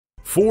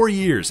4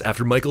 years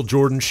after Michael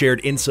Jordan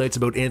shared insights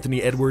about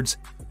Anthony Edwards,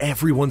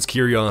 everyone's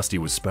curiosity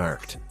was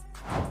sparked.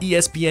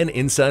 ESPN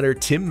insider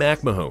Tim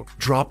McMahon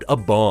dropped a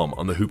bomb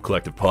on the Hoop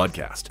Collective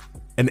podcast.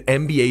 An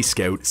NBA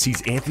scout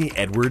sees Anthony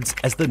Edwards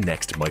as the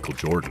next Michael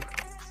Jordan.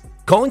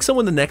 Calling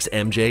someone the next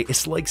MJ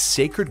is like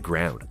sacred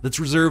ground that's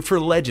reserved for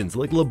legends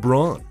like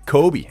LeBron,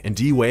 Kobe, and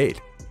D. Wade.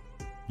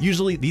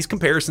 Usually, these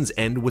comparisons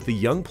end with the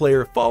young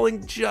player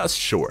falling just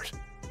short.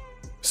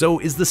 So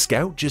is the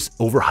scout just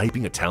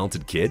overhyping a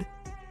talented kid?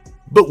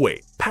 But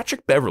wait,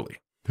 Patrick Beverley,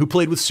 who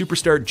played with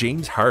superstar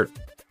James Harden,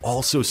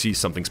 also sees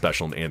something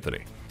special in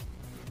Anthony.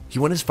 He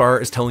went as far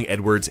as telling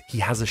Edwards he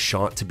has a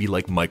shot to be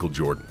like Michael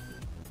Jordan.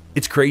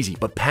 It's crazy,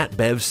 but Pat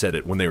Bev said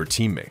it when they were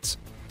teammates,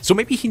 so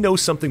maybe he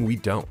knows something we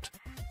don't.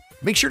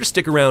 Make sure to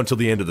stick around till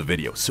the end of the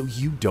video so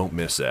you don't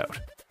miss out.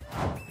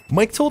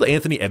 Mike told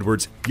Anthony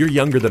Edwards, "You're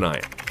younger than I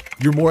am.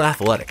 You're more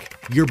athletic.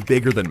 You're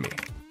bigger than me.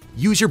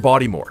 Use your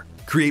body more,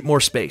 create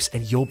more space,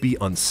 and you'll be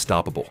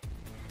unstoppable."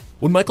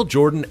 When Michael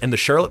Jordan and the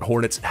Charlotte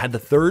Hornets had the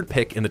 3rd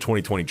pick in the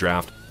 2020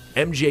 draft,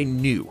 MJ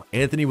knew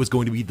Anthony was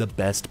going to be the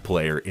best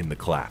player in the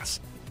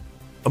class.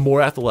 A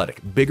more athletic,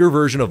 bigger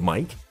version of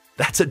Mike?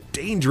 That's a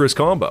dangerous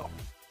combo.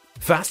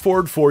 Fast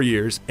forward 4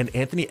 years, and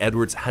Anthony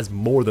Edwards has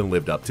more than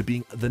lived up to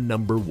being the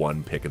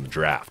 #1 pick in the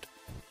draft.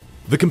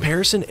 The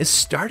comparison is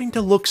starting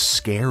to look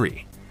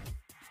scary.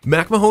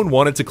 McMahon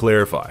wanted to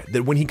clarify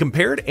that when he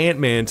compared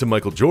Ant-Man to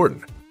Michael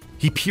Jordan,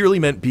 he purely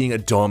meant being a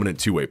dominant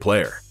two-way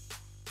player.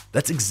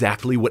 That's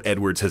exactly what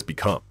Edwards has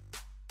become.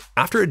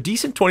 After a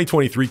decent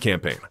 2023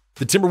 campaign,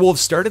 the Timberwolves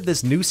started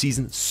this new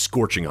season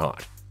scorching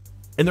hot.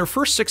 In their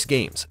first 6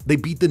 games, they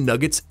beat the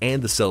Nuggets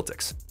and the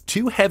Celtics,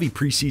 2 heavy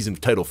preseason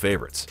title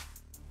favorites.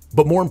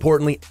 But more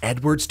importantly,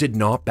 Edwards did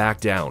not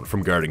back down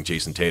from guarding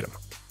Jason Tatum.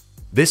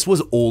 This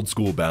was old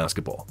school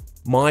basketball,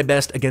 my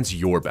best against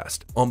your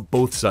best, on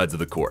both sides of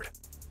the court.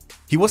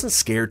 He wasn't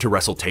scared to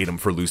wrestle Tatum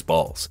for loose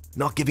balls,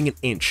 not giving an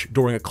inch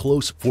during a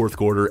close 4th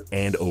quarter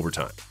and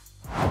overtime.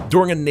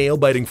 During a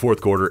nail-biting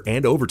 4th quarter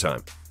and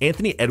overtime,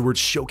 Anthony Edwards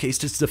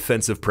showcased his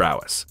defensive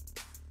prowess.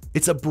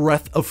 It's a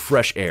breath of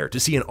fresh air to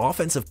see an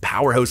offensive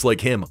powerhouse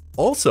like him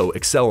also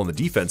excel on the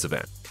defensive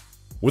end,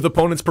 with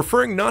opponents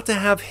preferring not to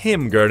have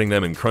him guarding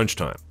them in crunch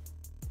time.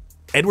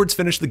 Edwards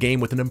finished the game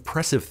with an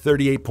impressive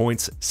 38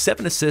 points,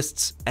 7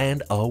 assists,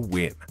 and a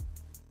win.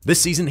 This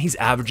season, he's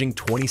averaging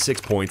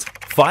 26 points,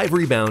 5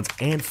 rebounds,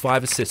 and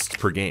 5 assists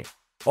per game,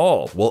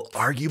 all while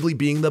arguably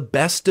being the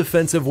best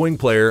defensive wing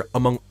player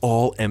among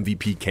all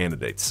MVP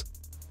candidates.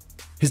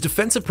 His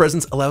defensive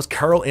presence allows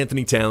Karl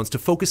Anthony Towns to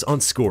focus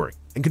on scoring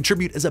and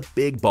contribute as a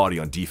big body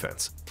on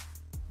defense.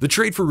 The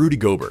trade for Rudy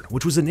Gobert,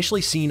 which was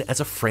initially seen as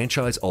a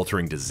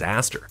franchise-altering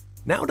disaster,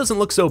 now doesn't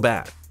look so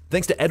bad,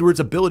 thanks to Edwards'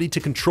 ability to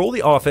control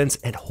the offense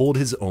and hold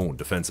his own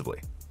defensively.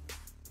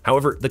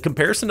 However, the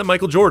comparison to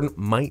Michael Jordan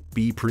might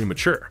be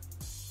premature.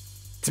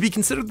 To be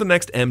considered the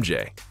next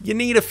MJ, you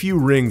need a few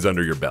rings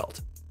under your belt.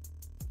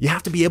 You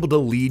have to be able to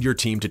lead your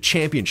team to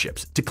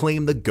championships to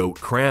claim the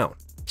GOAT crown,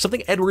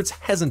 something Edwards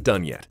hasn't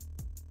done yet.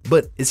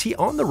 But is he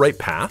on the right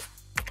path?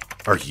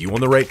 Are you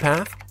on the right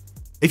path?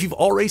 If you've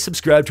already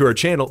subscribed to our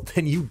channel,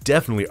 then you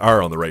definitely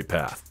are on the right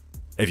path.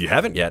 If you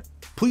haven't yet,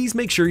 please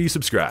make sure you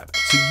subscribe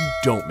so you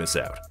don't miss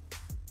out.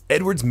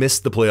 Edwards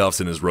missed the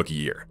playoffs in his rookie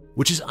year,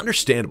 which is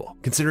understandable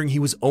considering he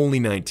was only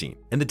 19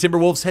 and the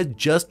Timberwolves had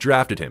just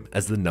drafted him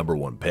as the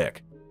 #1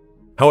 pick.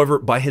 However,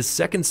 by his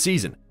 2nd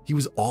season, he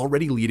was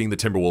already leading the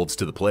Timberwolves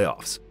to the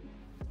playoffs.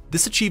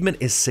 This achievement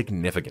is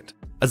significant,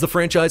 as the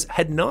franchise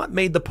had not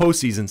made the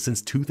postseason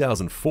since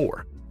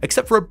 2004,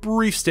 except for a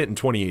brief stint in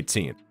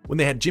 2018 when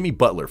they had Jimmy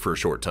Butler for a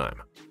short time.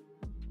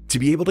 To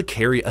be able to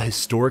carry a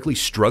historically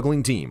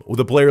struggling team with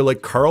a player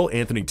like Karl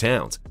Anthony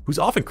Towns, who's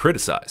often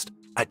criticized,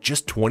 at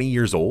just 20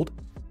 years old,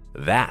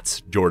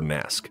 that's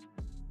Jordan-esque.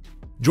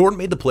 Jordan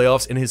made the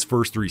playoffs in his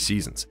first 3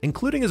 seasons,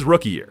 including his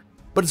rookie year,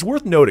 but it's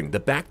worth noting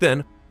that back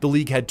then, the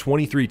league had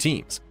 23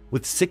 teams,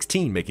 with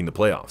 16 making the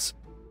playoffs.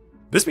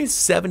 This means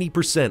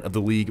 70% of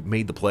the league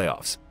made the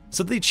playoffs,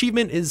 so the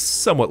achievement is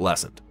somewhat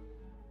lessened.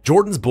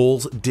 Jordan's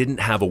Bulls didn't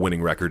have a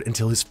winning record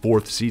until his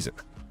 4th season,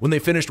 when they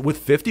finished with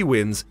 50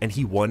 wins and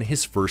he won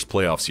his first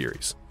playoff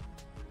series.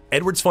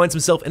 Edwards finds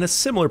himself in a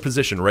similar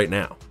position right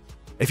now.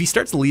 If he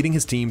starts leading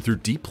his team through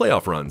deep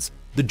playoff runs,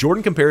 the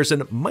Jordan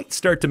comparison might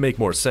start to make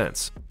more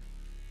sense.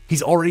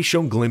 He's already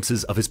shown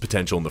glimpses of his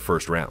potential in the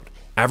first round,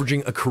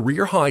 averaging a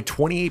career-high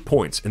 28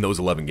 points in those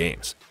 11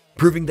 games,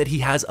 proving that he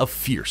has a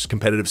fierce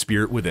competitive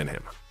spirit within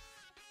him.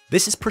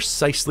 This is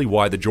precisely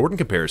why the Jordan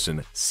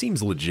comparison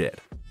seems legit.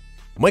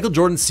 Michael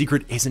Jordan's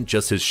secret isn't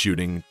just his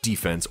shooting,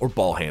 defense, or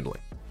ball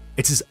handling.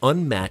 It's his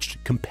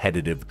unmatched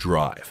competitive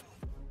drive.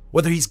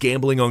 Whether he's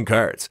gambling on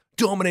cards,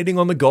 dominating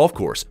on the golf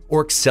course,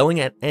 or excelling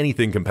at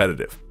anything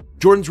competitive,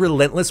 Jordan's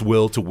relentless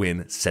will to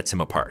win sets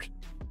him apart.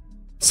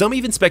 Some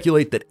even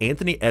speculate that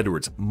Anthony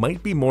Edwards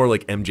might be more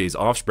like MJ's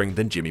offspring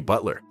than Jimmy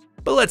Butler,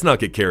 but let's not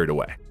get carried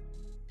away.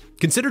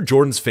 Consider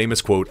Jordan's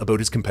famous quote about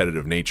his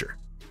competitive nature.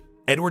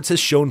 Edwards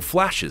has shown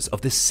flashes of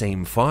this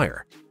same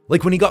fire,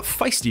 like when he got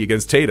feisty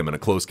against Tatum in a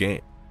close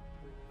game.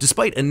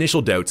 Despite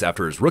initial doubts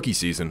after his rookie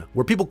season,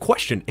 where people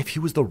questioned if he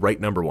was the right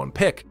 #1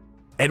 pick,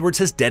 Edwards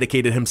has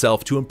dedicated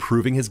himself to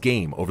improving his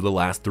game over the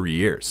last 3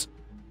 years.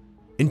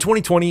 In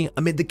 2020,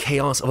 amid the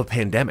chaos of a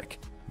pandemic,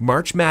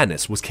 March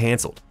Madness was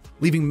cancelled,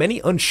 leaving many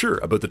unsure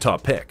about the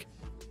top pick.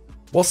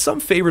 While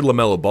some favored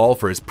LaMelo Ball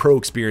for his pro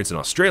experience in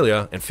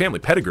Australia and family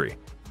pedigree,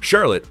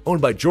 Charlotte,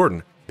 owned by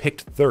Jordan,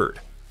 picked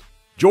third.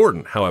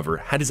 Jordan, however,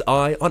 had his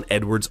eye on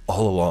Edwards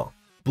all along,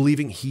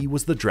 believing he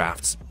was the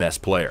draft's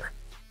best player.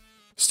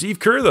 Steve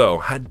Kerr, though,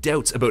 had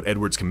doubts about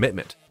Edwards'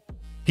 commitment.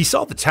 He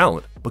saw the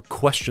talent, but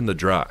questioned the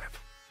drive.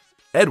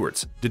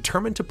 Edwards,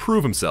 determined to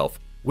prove himself,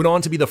 went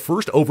on to be the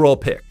first overall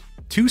pick,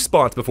 2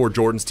 spots before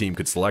Jordan's team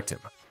could select him.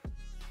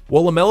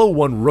 While LaMelo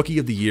won Rookie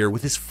of the Year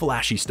with his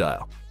flashy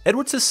style,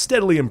 Edwards has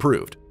steadily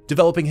improved,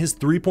 developing his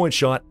three-point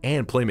shot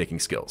and playmaking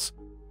skills.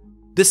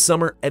 This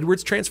summer,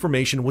 Edwards'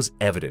 transformation was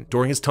evident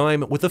during his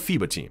time with the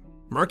FIBA team,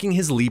 marking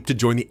his leap to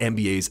join the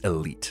NBA's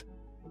elite.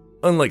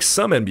 Unlike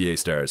some NBA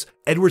stars,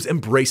 Edwards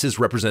embraces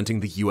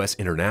representing the US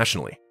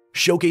internationally,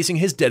 showcasing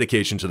his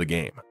dedication to the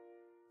game.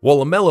 While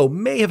LaMelo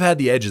may have had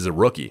the edge as a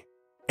rookie,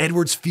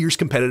 Edwards' fierce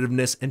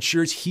competitiveness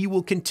ensures he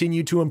will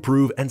continue to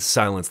improve and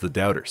silence the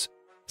doubters,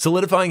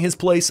 solidifying his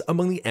place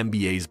among the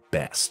NBA's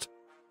best.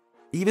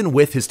 Even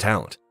with his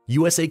talent,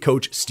 USA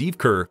coach Steve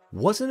Kerr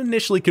wasn't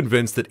initially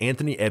convinced that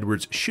Anthony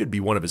Edwards should be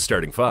one of his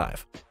starting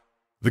 5.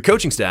 The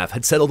coaching staff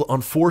had settled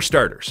on 4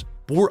 starters,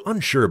 but were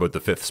unsure about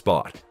the 5th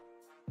spot.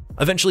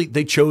 Eventually,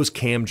 they chose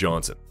Cam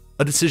Johnson,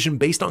 a decision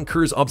based on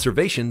Kerr's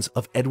observations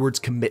of Edwards'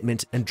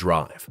 commitment and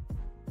drive.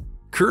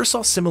 Kerr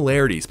saw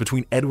similarities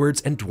between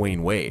Edwards and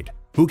Dwayne Wade,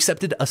 who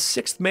accepted a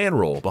 6th-man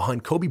role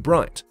behind Kobe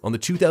Bryant on the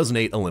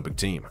 2008 Olympic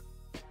team.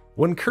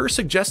 When Kerr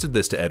suggested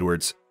this to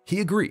Edwards,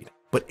 he agreed,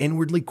 but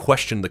inwardly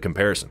questioned the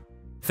comparison,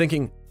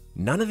 thinking,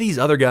 none of these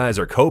other guys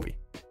are Kobe.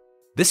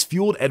 This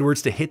fueled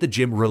Edwards to hit the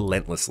gym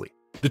relentlessly,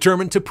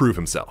 determined to prove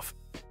himself.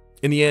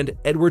 In the end,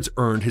 Edwards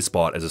earned his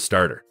spot as a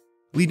starter,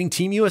 leading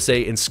Team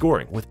USA in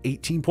scoring with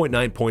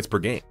 18.9 points per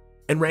game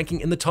and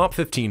ranking in the top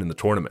 15 in the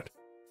tournament.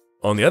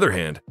 On the other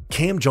hand,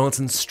 Cam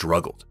Johnson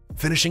struggled,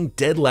 finishing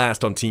dead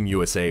last on Team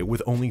USA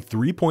with only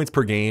 3 points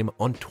per game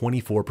on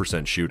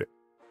 24% shooting.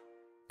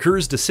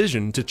 Kerr's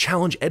decision to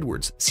challenge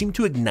Edwards seemed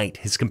to ignite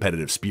his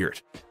competitive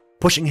spirit,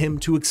 pushing him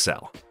to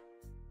excel.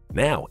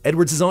 Now,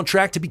 Edwards is on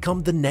track to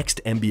become the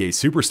next NBA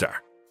superstar,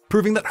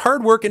 proving that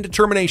hard work and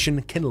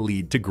determination can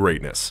lead to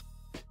greatness.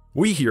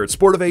 We here at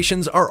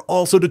Sportivations are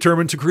also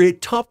determined to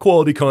create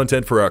top-quality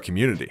content for our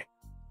community.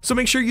 So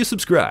make sure you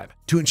subscribe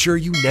to ensure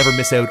you never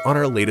miss out on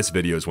our latest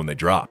videos when they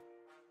drop.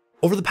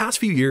 Over the past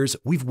few years,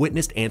 we've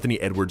witnessed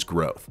Anthony Edwards'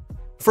 growth,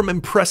 from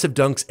impressive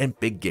dunks and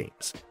big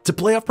games, to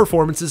playoff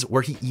performances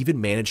where he even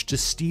managed to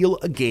steal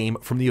a game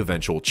from the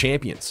eventual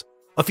champions,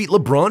 a feat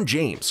LeBron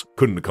James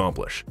couldn't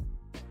accomplish.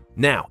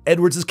 Now,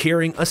 Edwards is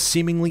carrying a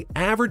seemingly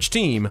average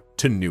team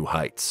to new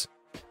heights.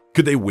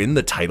 Could they win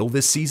the title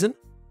this season?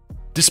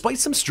 Despite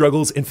some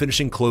struggles in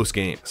finishing close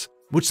games,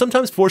 which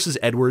sometimes forces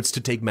Edwards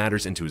to take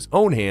matters into his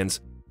own hands,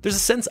 there's a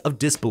sense of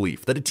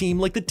disbelief that a team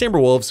like the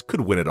Timberwolves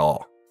could win it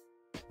all.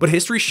 But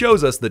history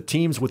shows us that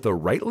teams with the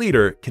right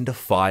leader can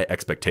defy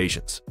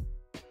expectations.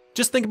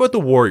 Just think about the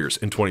Warriors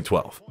in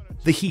 2012,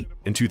 the Heat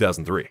in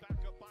 2003,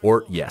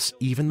 or yes,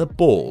 even the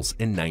Bulls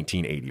in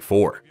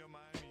 1984.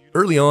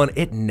 Early on,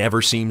 it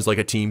never seems like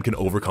a team can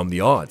overcome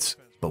the odds,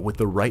 but with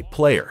the right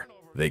player,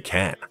 they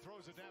can.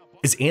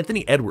 Is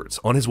Anthony Edwards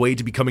on his way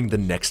to becoming the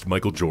next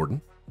Michael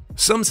Jordan?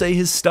 Some say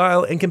his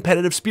style and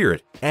competitive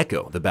spirit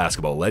echo the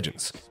basketball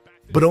legends,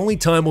 but only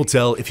time will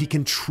tell if he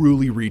can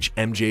truly reach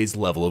MJ's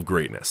level of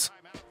greatness.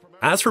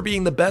 As for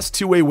being the best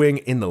two-way wing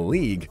in the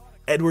league,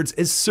 Edwards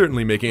is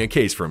certainly making a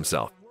case for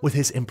himself with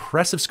his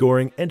impressive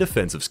scoring and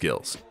defensive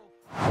skills.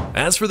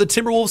 As for the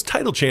Timberwolves'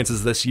 title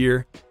chances this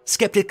year,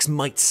 skeptics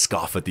might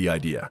scoff at the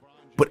idea,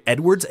 but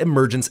Edwards'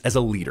 emergence as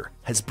a leader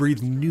has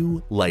breathed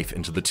new life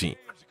into the team.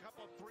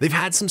 They've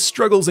had some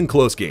struggles in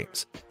close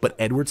games, but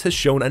Edwards has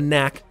shown a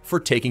knack for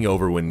taking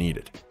over when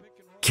needed.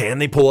 Can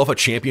they pull off a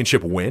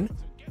championship win?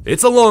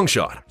 It's a long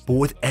shot, but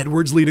with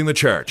Edwards leading the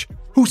charge,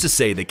 who's to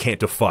say they can't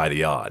defy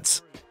the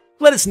odds?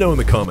 Let us know in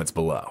the comments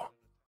below.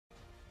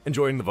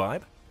 Enjoying the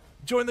vibe?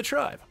 Join the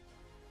tribe.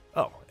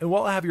 Oh, and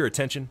while I have your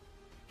attention,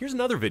 here's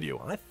another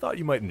video I thought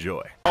you might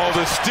enjoy. Oh,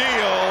 the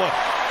steal!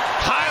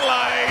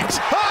 Highlight!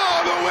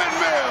 Oh, the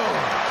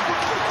windmill!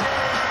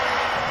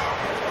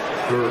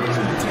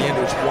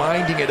 Sanders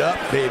winding it up,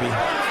 baby.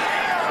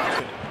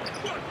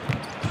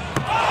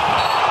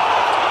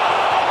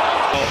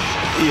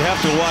 You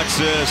have to watch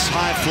this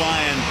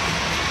high-flying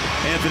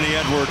Anthony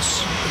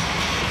Edwards.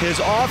 His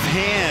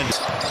offhand.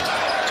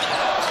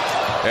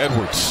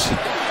 Edwards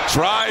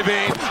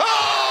driving.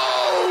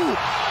 Oh!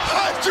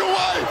 Hide your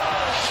wife!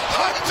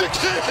 Hide your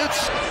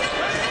kids!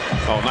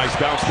 Oh, nice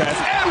bounce pass.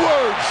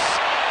 Edwards!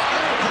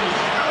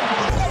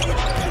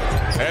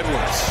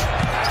 Edwards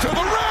to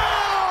the rim!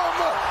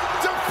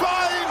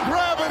 Defying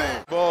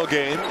gravity! Ball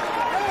game.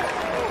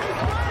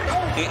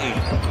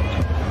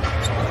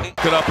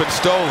 Get up and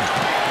stone.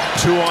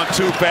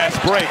 2-on-2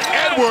 fast break.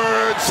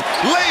 Edwards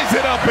lays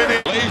it up in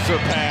it. Laser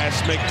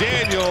pass.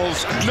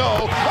 McDaniels.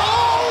 No.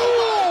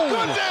 Oh,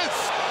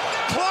 goodness!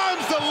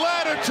 Climbs the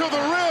ladder to the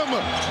rim.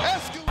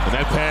 And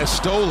that pass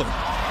stolen.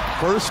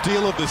 First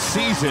steal of the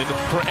season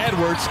for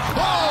Edwards.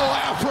 Oh,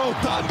 Afro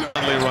Thunder.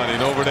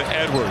 Running over to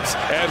Edwards.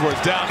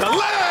 Edwards down the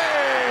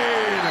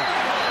lane.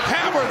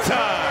 Hammer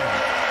time.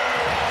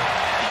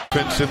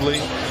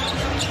 Defensively.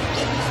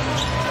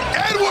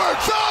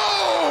 Edwards.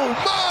 Oh,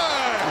 my.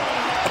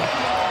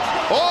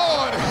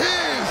 On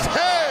his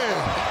head.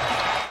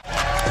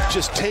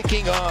 Just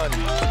taking on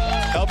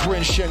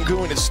Elbrin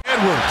Şengün.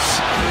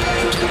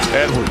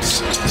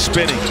 Edwards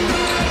spinning.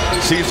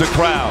 Sees the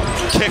crowd.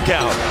 Kick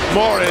out.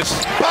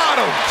 Morris.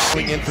 Bottoms.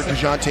 Going in for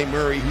DeJounte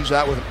Murray, who's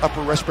out with an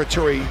upper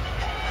respiratory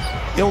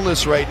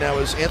illness right now,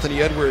 is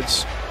Anthony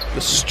Edwards.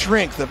 The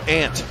strength of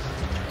Ant.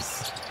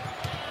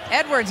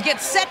 Edwards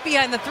gets set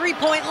behind the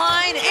three-point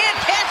line and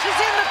catches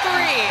in the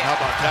three. How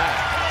about that?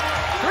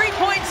 3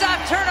 points off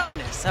turnover.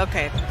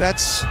 Okay.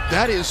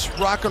 That is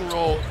rock and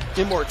roll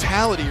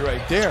immortality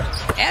right there.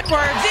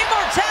 Edwards,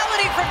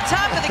 immortality from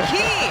top of the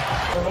key.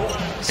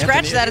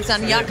 Scratch that, it's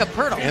on Jakob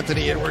Poeltl.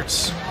 Anthony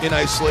Edwards in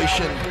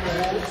isolation.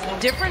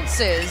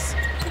 Differences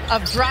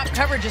of drop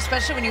coverage,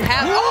 especially when you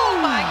have, oh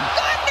my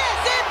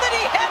goodness,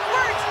 Anthony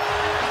Edwards!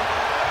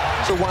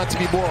 So want it to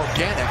be more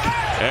organic.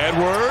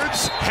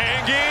 Edwards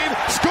hanging,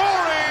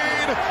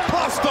 scoring,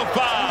 plus the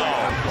foul.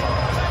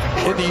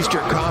 In the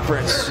Eastern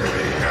Conference, he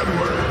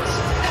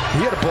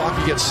had a block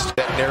against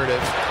that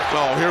narrative.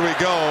 Oh, here we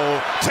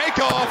go. Take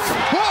off.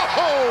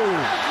 Whoa!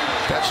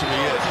 That should be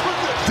it.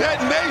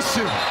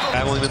 Detonation.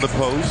 Battling in the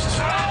post.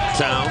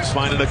 Towns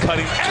finding a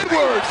cutting.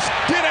 Edwards,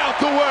 get out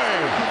the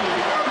way.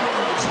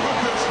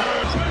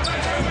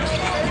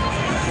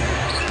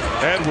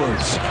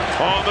 Edwards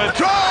on the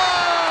drive.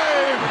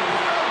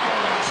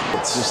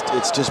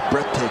 It's just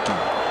breathtaking.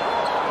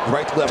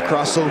 Right to left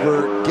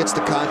crossover, gets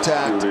the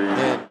contact,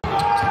 and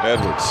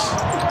Edwards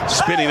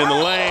spinning in the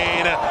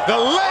lane. The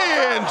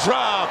lay-in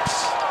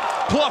drops,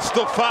 plus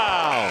the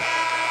foul.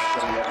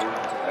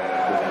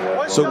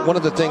 So one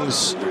of the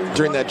things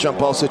during that jump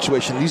ball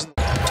situation, these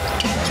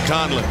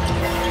Conley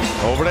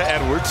over to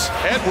Edwards.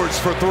 Edwards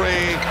for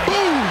three.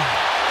 Boom!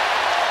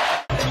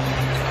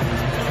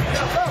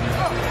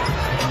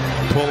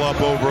 Pull up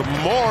over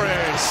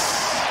Morris.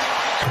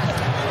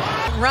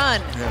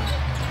 Run.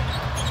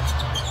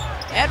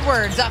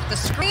 Edwards off the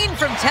screen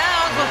from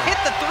Towns will hit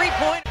the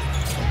three-point.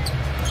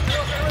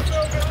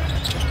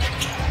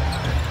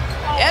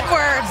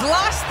 Edwards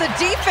lost the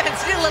defense,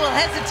 did a little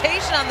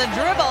hesitation on the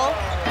dribble.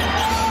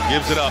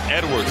 Gives it up.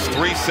 Edwards,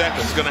 3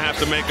 seconds, gonna have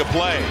to make a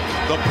play.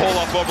 The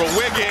pull-up over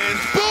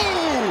Wiggins.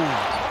 Boom!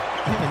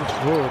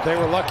 Ooh, they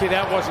were lucky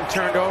that wasn't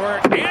turned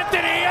over.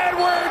 Anthony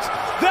Edwards,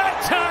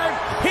 that time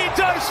he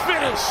does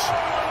finish.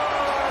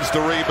 It's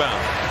the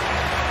rebound.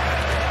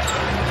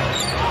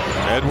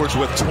 Edwards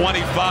with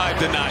 25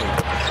 tonight.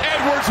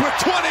 Edwards with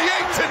 28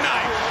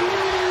 tonight.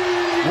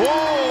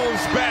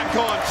 Wolves back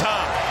on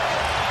top.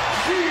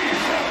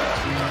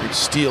 big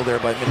steal there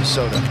by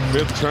Minnesota.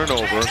 5th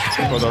turnover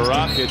for the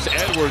Rockets.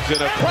 Edwards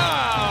in a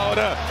crowd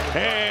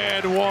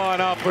and one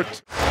up for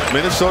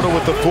Minnesota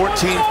with the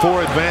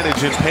 14-4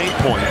 advantage in paint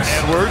points.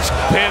 Edwards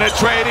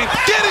penetrating,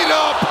 getting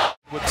up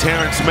with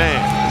Terrence Mann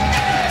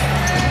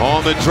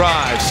on the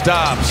drive,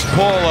 stops,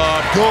 pull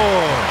up,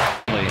 good.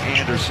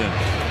 Anderson,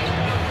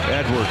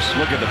 Edwards,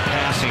 look at the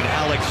passing,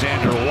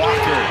 Alexander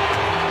Walker.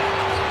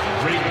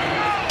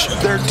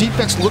 Their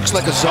defense looks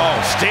like a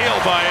zone. Steal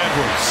by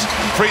Edwards.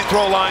 Free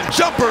throw line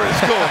jumper is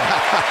good.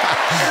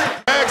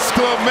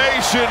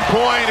 Exclamation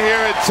point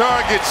here at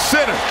target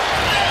center.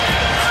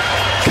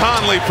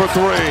 Conley for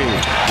 3.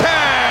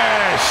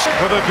 Cash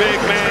for the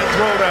big man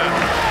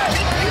throwdown.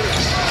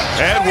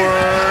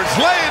 Edwards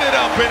laying it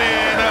up and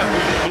in.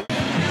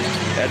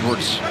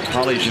 Edwards,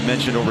 probably as you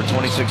mentioned, over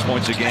 26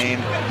 points a game,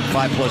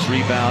 5+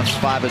 rebounds,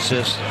 5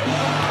 assists.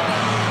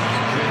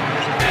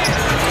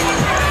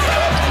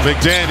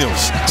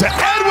 McDaniels to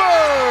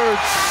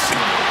Edwards!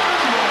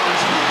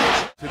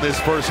 In this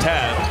first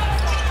half,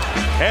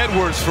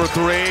 Edwards for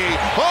 3.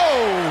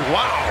 Oh,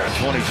 wow!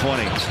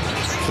 2020,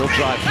 he'll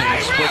drive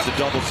paint, split the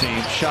double team,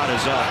 shot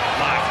is up.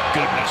 My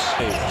goodness.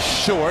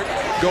 Short,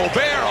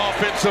 Gobert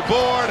offensive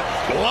board,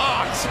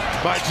 blocked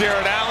by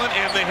Jared Allen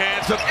in the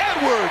hands of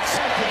Edwards.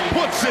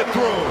 Puts it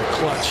through.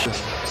 Clutch.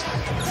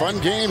 Fun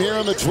game here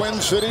in the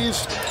Twin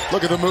Cities.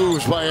 Look at the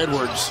moves by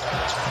Edwards.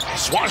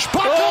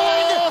 Swashbuckling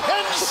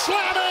and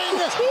slamming.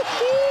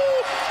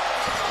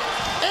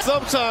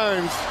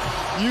 Sometimes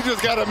you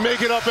just got to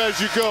make it up as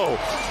you go.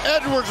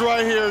 Edwards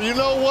right here. You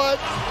know what?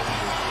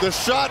 The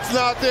shot's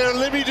not there.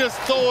 Let me just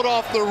throw it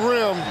off the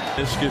rim.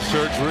 Meniscus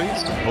surgery.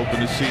 Hoping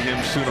to see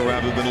him sooner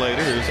rather than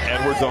later. Here's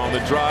Edwards on the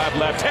drive.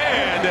 Left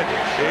hand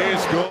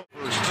is good.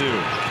 First 2.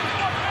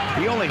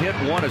 He only hit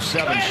 1 of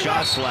 7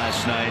 shots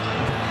last night.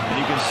 And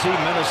you can see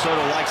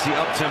Minnesota likes the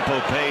up-tempo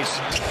pace.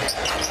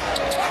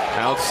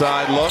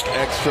 Outside look,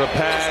 extra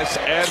pass.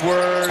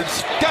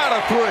 Edwards got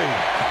a 3.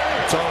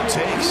 That's all it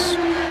takes.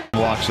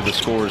 Walks to the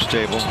scorer's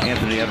table.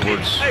 Anthony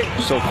Edwards,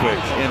 so quick.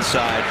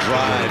 Inside,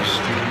 drives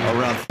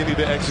around. Need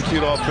to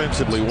execute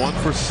offensively. 1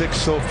 for 6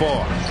 so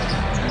far.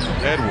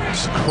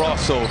 Edwards,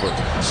 crossover,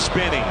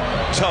 spinning,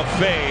 tough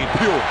fade,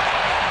 pure.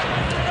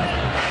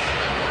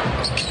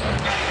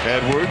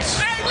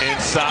 Edwards,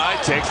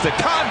 inside, takes the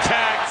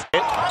contact.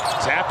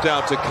 Tapped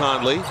out to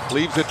Conley,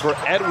 leaves it for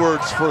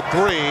Edwards for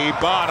 3,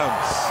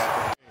 bottoms.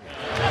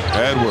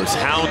 Edwards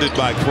hounded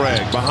by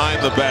Craig,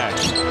 behind the back.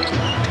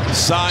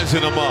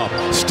 Sizing him up,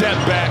 step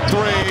back 3,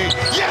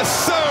 yes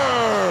sir!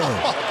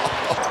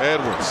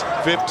 Edwards,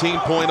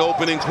 15-point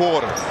opening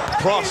quarter,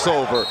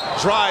 crossover,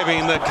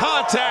 driving the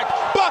contact,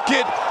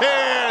 bucket,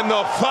 and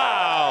the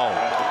foul.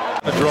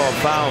 Draw a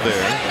foul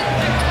there.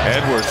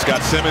 Edwards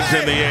got Simmons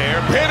in the air,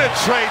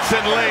 penetrates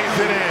and lays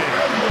it in.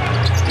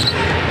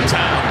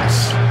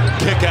 Towns,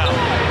 kick out,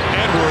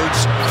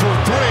 Edwards for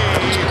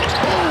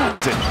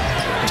 3.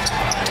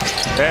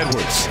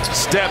 Edwards,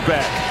 step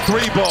back,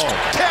 3-ball,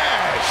 cash.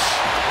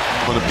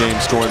 One of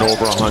games scoring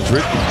over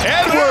 100.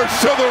 Edwards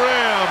to the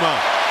rim.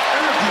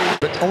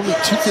 But only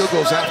 2 field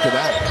goals after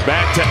that.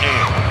 Back to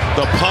Ant.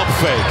 The pump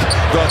fake.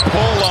 The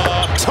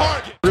pull-up.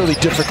 Target. Really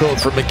difficult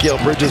for Micheal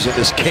Bridges in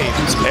this game.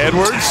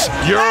 Edwards.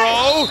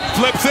 Euro.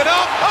 Flips it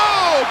up.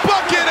 Oh!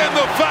 Bucket and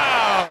the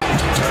foul.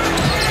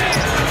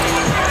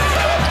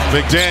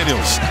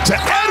 McDaniels to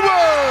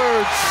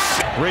Edwards.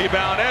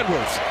 Rebound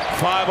Edwards.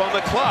 5 on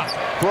the clock.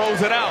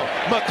 Throws it out.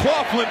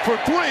 McLaughlin for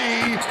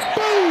 3.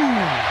 Boom!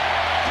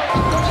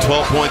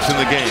 12 points in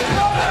the game.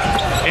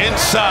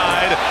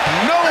 Inside,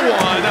 no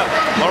one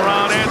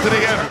around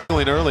Anthony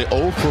Edwards. Early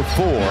 0 for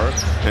 4,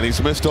 and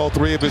he's missed all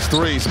 3 of his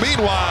threes.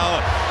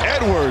 Meanwhile,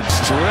 Edwards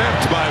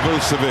stripped by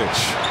Vucevic.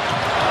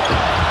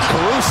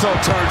 Caruso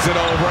turns it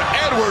over.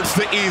 Edwards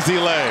the easy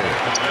lay.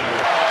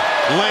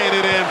 Laying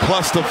it in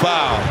plus the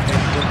foul.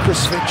 And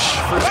Chris Finch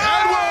first.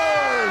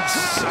 Edwards!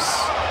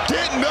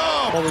 Getting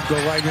up. That would go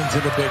right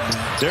into the big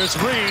man. There's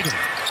Reed.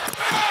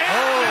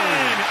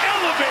 And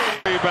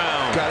elevated.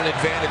 Rebound. Got an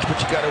advantage, but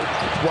you got to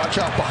watch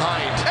out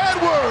behind.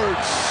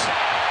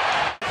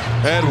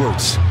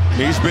 Edwards,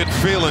 he's been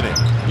feeling it.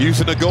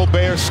 Using the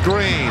Gobert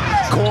screen.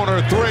 Corner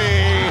 3,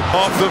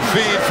 off the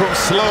feed from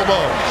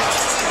slow-mo.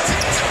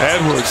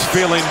 Edwards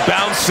feeling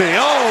bouncy.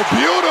 Oh,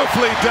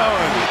 beautifully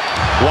done.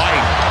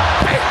 White,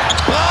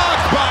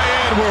 blocked by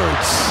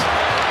Edwards.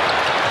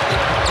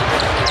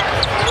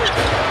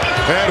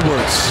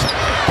 Edwards,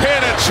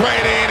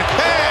 penetrating,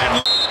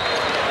 and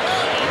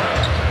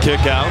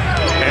kick out.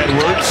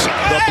 Edwards,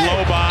 the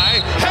blow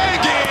by,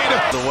 hanging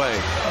the way.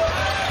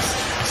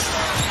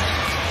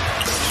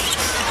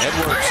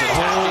 Edwards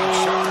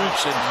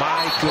holds and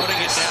my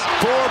goodness.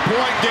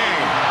 4-point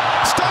game.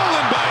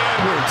 Stolen by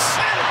Edwards.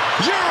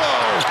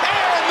 Euro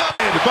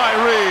and the by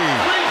Reed.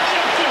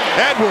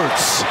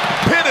 Edwards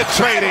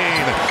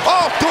penetrating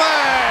off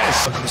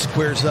glass. He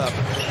squares up.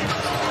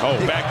 Oh,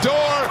 back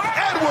door.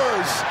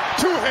 Edwards.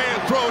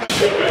 2-hand throw.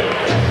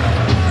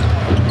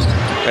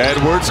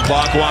 Edwards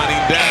clock winding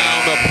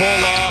down. The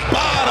pull up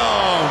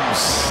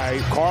bottoms.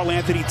 Karl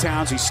Anthony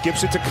Towns, he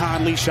skips it to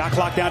Conley. Shot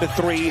clock down to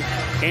 3.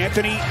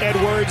 Anthony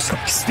Edwards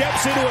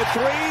steps into a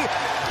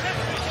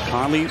 3.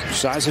 Conley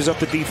sizes up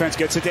the defense,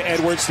 gets it to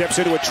Edwards, steps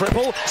into a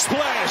triple.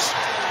 Splash!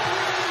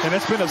 And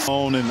it's been a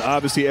zone, and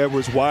obviously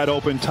Edwards wide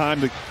open. Time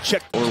to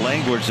check. Or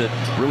language that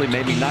really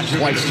maybe not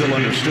quite still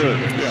understood.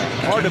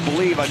 Hard to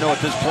believe, I know, at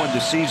this point in the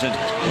season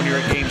when you're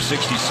at game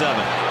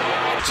 67.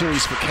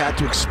 Opportunities for Cat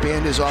to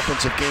expand his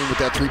offensive game with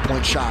that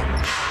 3-point shot,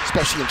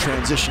 especially in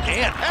transition.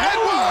 And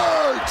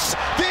Edwards!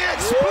 The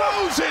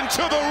explosion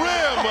to the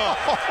rim!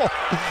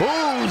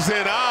 Who's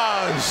in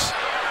Oz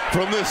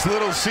from this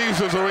Little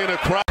Caesars Arena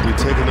crowd? We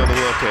take another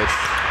look at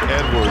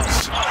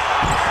Edwards.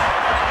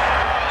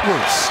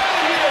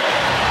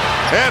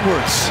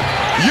 Edwards,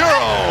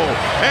 Euro,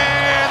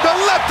 and the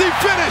lefty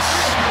finish!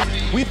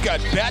 we've got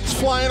bats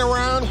flying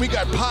around. We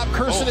got Pop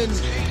Curson and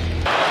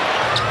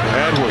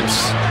Edwards,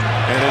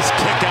 and his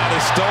kick out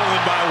is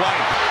stolen by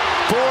White.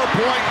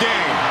 4-point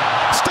game,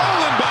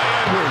 stolen by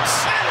Edwards.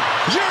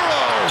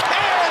 Euro,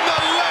 and the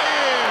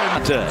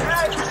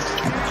lay-in!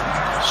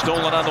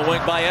 Stolen on the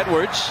wing by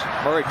Edwards.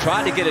 Murray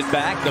tried to get it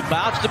back. The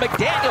bounce to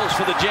McDaniels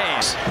for the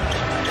Jays.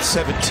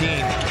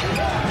 17.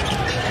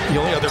 The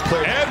only other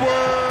player.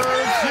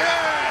 Edwards,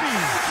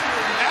 yes!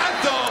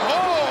 At the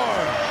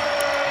horn!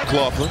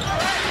 McLaughlin.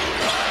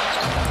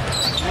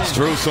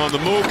 Strus on the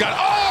move. Got,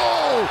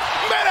 oh!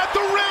 Man at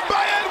the